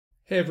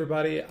Hey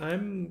everybody,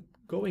 I'm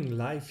going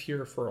live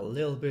here for a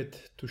little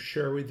bit to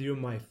share with you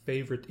my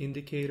favorite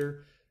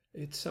indicator.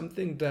 It's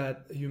something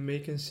that you may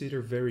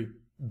consider very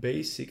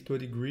basic to a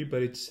degree,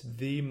 but it's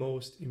the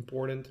most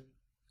important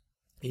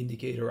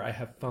indicator I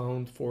have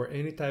found for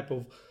any type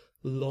of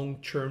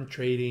long-term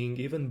trading,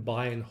 even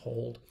buy and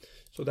hold.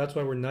 So that's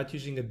why we're not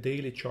using a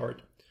daily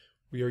chart.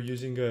 We are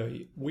using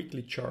a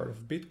weekly chart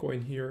of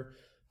Bitcoin here.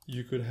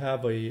 You could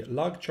have a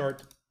log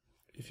chart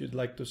if you'd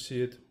like to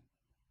see it,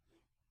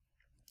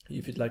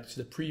 if you'd like to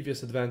see the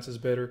previous advances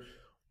better,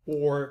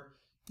 or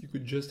you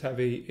could just have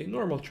a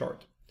normal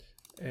chart.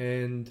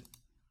 And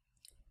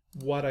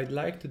what I'd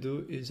like to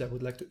do is I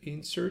would like to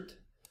insert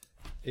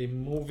a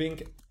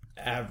moving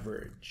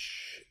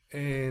average.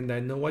 And I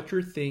know what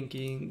you're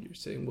thinking. You're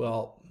saying,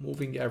 well,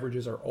 moving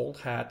averages are old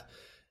hat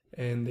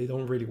and they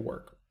don't really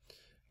work.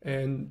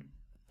 And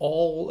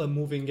all a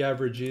moving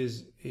average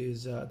is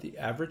the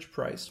average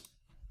price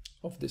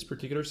of this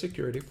particular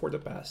security for the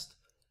past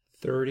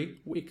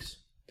 30 weeks.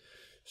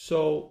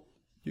 So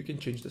you can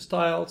change the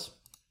styles,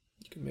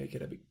 you can make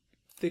it a bit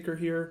thicker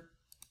here,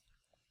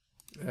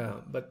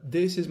 but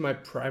this is my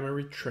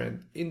primary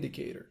trend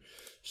indicator.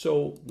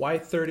 So why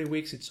 30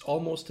 weeks? It's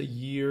almost a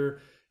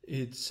year.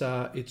 It's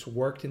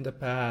worked in the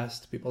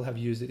past. People have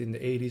used it in the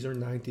 80s or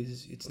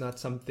 90s. It's not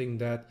something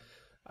that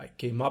I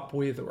came up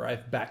with or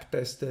I've back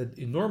tested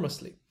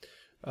enormously,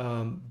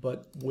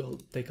 but we'll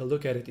take a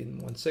look at it in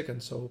 1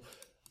 second. So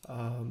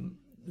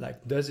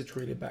like, does it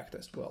really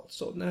backtest well?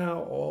 So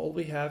now all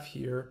we have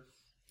here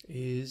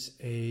is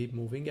a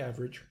moving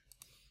average,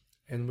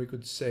 and we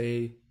could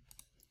say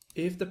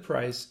if the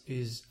price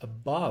is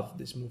above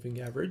this moving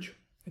average,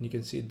 and you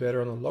can see it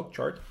better on a log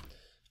chart,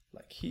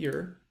 like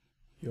here,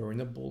 you're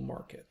in a bull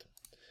market.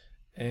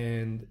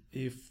 And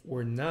if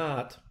we're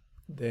not,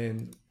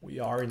 then we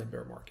are in a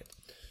bear market.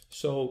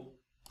 So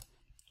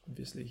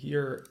obviously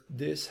here,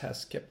 this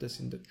has kept us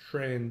in the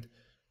trend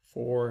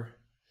for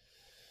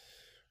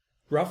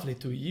roughly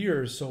 2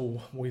 years.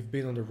 So we've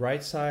been on the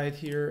right side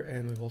here,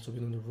 and we've also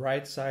been on the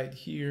right side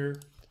here.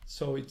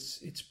 So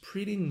it's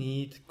pretty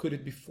neat. Could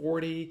it be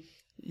 40?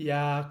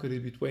 Yeah. Could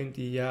it be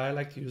 20? Yeah. I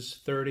like to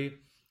use 30.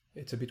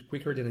 It's a bit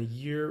quicker than a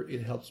year.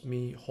 It helps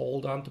me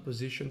hold on to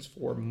positions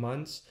for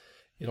months.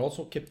 It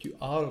also kept you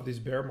out of this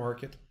bear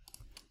market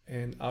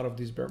and out of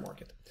this bear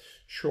market.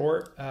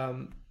 Sure,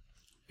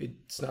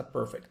 it's not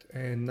perfect,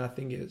 and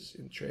nothing is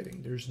in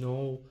trading. There's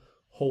no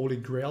holy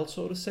grail,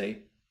 so to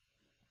say.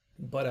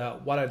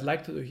 But what I'd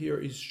like to do here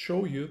is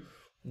show you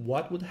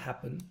what would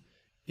happen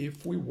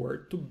if we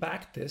were to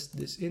backtest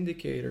this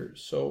indicator.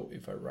 So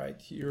if I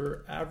write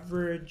here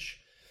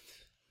average,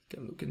 you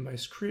can look in my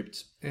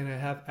script, and I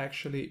have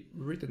actually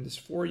written this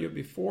for you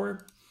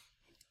before.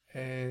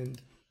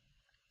 And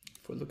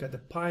if we look at the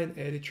Pine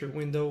editor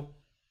window,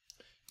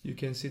 you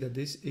can see that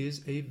this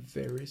is a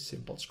very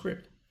simple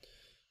script.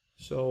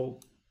 So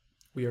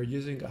we are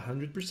using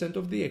 100%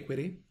 of the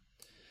equity,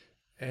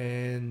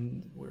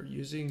 and we're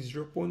using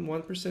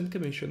 0.1%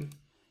 commission.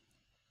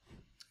 You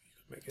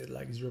could make it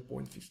like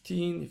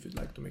 0.15 if you'd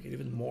like to make it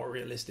even more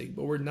realistic,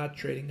 but we're not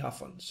trading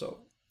often,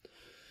 so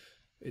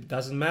it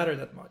doesn't matter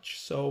that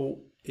much.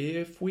 So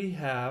if we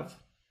have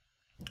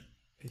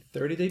a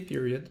 30-day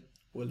period,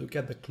 we'll look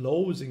at the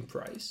closing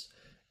price,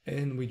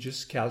 and we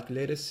just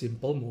calculate a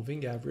simple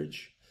moving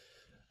average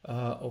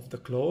of the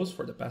close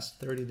for the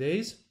past 30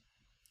 days.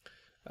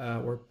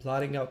 We're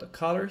plotting out a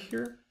color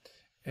here,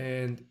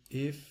 and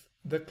if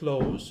the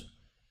close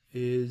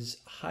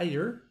is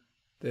higher,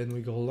 then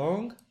we go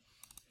long,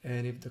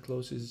 and if the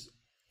close is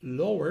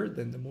lower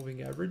than the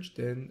moving average,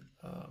 then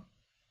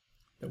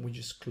we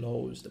just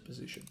close the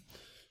position.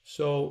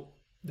 So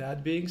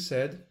that being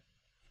said,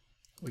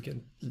 we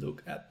can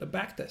look at the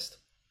backtest,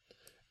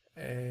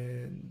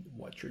 and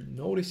what you're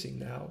noticing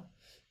now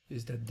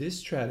is that this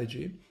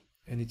strategy,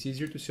 and it's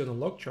easier to see on a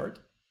log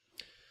chart,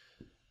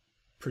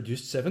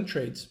 produced 7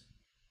 trades,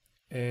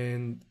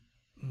 and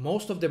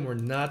most of them were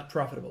not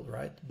profitable,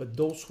 right? But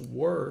those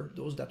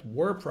that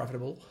were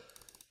profitable,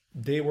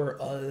 they were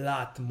a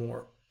lot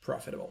more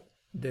profitable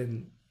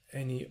than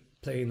any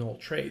plain old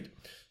trade.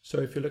 So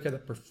if you look at the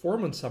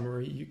performance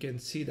summary, you can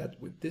see that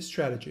with this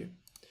strategy,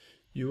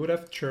 you would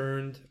have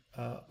turned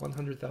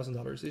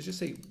 $100,000. Let's just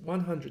say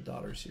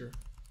 $100 here.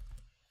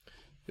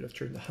 You'd have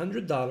turned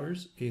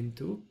 $100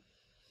 into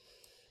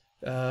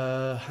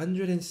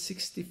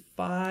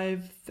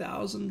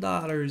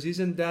 $165,000.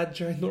 Isn't that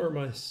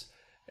ginormous?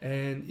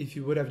 And if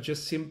you would have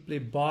just simply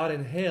bought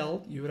and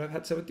held, you would have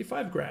had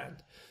 75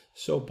 grand.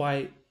 So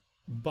by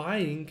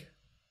buying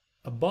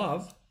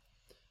above,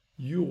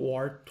 you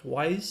are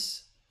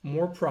twice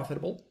more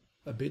profitable,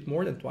 a bit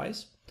more than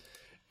twice,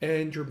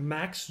 and your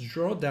max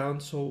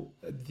drawdown, so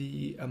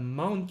the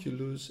amount you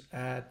lose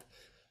at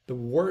the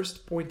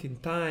worst point in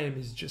time,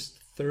 is just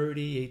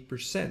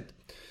 38%.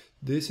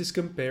 This is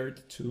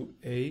compared to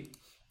a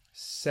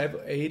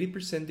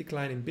 80%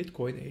 decline in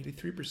Bitcoin,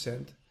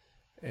 83%,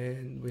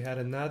 and we had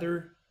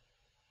another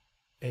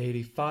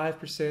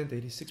 85%,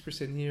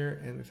 86%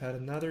 here, and we've had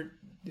another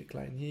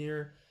decline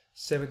here,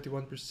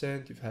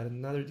 71%. You've had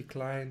another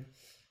decline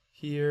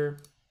here,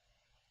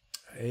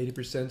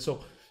 80%.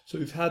 So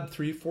we've had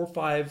 3, 4,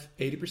 5,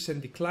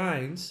 80%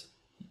 declines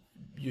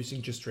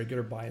using just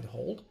regular buy and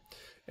hold.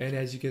 And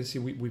as you can see,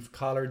 we've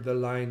colored the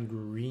line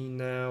green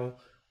now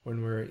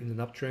when we're in an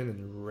uptrend,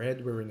 and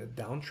red we're in a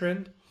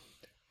downtrend.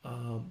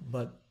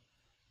 But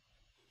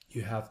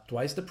you have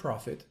twice the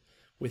profit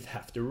with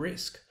half the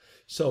risk.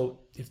 So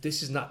if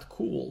this is not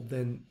cool,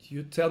 then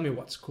you tell me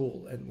what's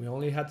cool. And we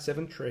only had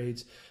 7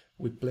 trades.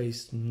 We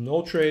placed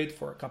no trade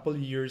for a couple of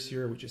years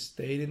here. We just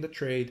stayed in the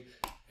trade.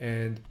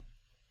 And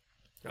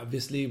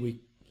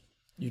obviously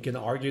you can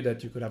argue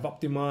that you could have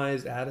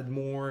optimized, added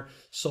more,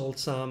 sold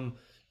some.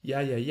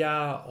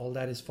 Yeah, all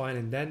that is fine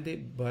and dandy.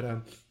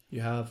 But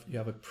you have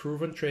a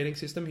proven trading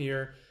system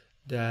here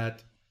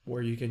that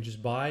where you can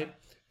just buy,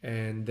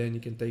 and then you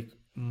can take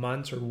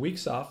months or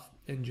weeks off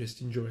and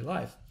just enjoy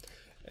life.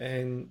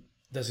 And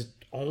does it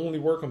only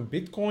work on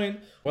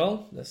Bitcoin?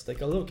 Well, let's take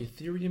a look.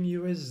 Ethereum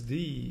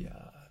USD,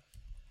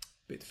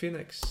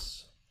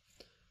 Bitfinex.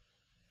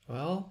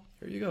 Well,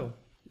 here you go.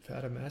 You've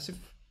had a massive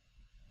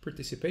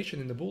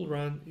participation in the bull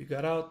run. You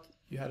got out,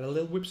 you had a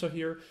little whipsaw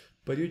here,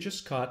 but you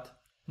just caught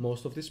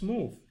most of this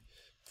move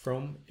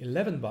from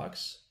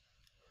 $11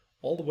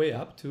 all the way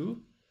up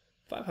to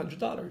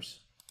 $500.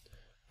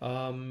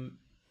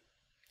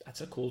 That's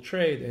a cool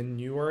trade,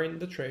 and you are in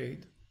the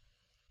trade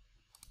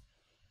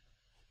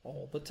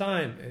all the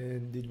time.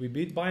 And did we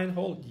beat buy and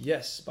hold?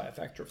 Yes, by a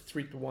factor of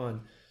 3 to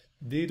 1.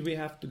 Did we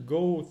have to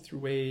go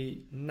through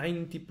a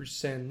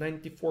 90%,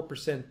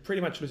 94%,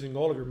 pretty much losing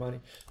all of your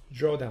money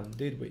drawdown?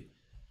 Did we?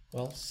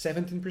 Well,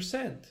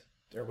 17%.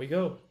 There we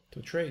go,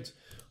 2 trades.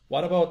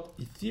 What about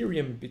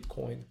Ethereum,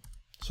 Bitcoin?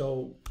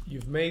 So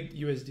you've made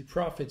USD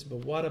profits,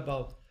 but what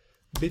about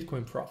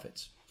Bitcoin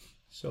profits?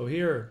 So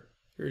here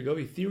you go,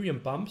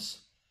 Ethereum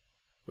pumps,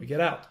 we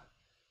get out.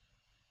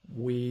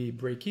 We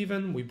break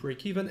even,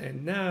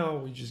 and now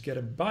we just get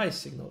a buy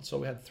signal. So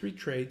we had 3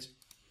 trades.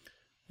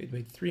 It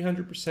made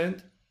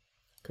 300%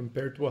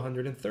 compared to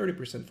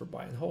 130% for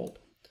buy and hold.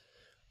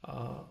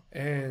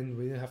 And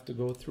we didn't have to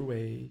go through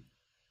a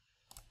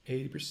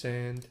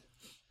 80%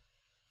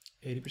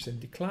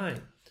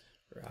 decline,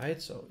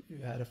 right? So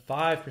you had a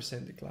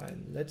 5%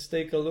 decline. Let's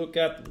take a look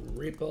at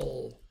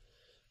Ripple.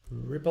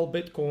 Ripple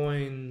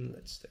Bitcoin.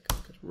 Let's take a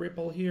look at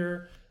Ripple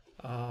here.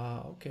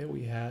 Okay,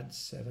 we had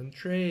 7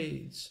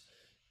 trades.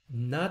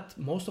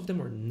 Most of them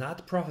were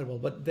not profitable,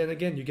 but then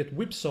again, you get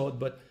whipsawed,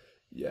 but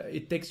yeah,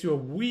 it takes you a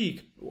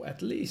week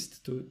at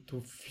least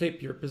to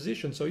flip your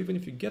position. So even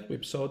if you get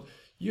whipsawed,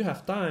 you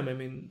have time. I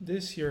mean,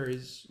 this here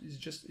is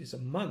a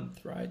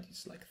month, right?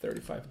 It's like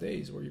 35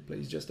 days where you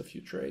place just a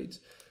few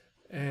trades.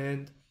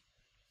 And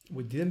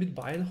we didn't beat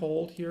buy and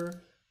hold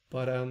here,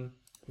 but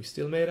we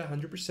still made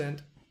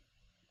 100%,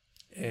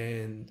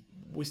 and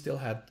we still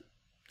had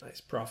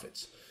nice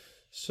profits.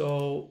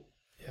 So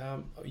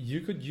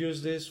you could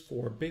use this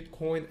for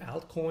Bitcoin,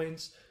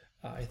 altcoins.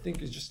 I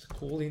think it's just a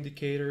cool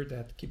indicator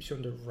that keeps you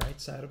on the right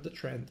side of the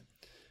trend.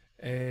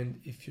 And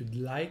if you'd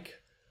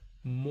like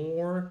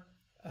more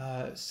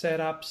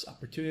setups,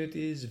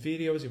 opportunities,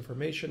 videos,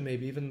 information,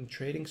 maybe even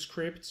trading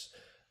scripts,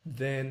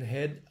 then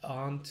head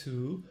on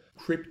to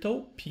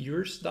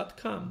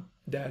CryptoPeers.com.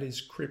 That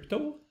is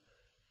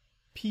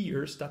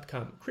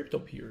CryptoPeers.com,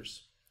 CryptoPeers.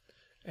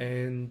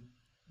 And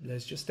let's just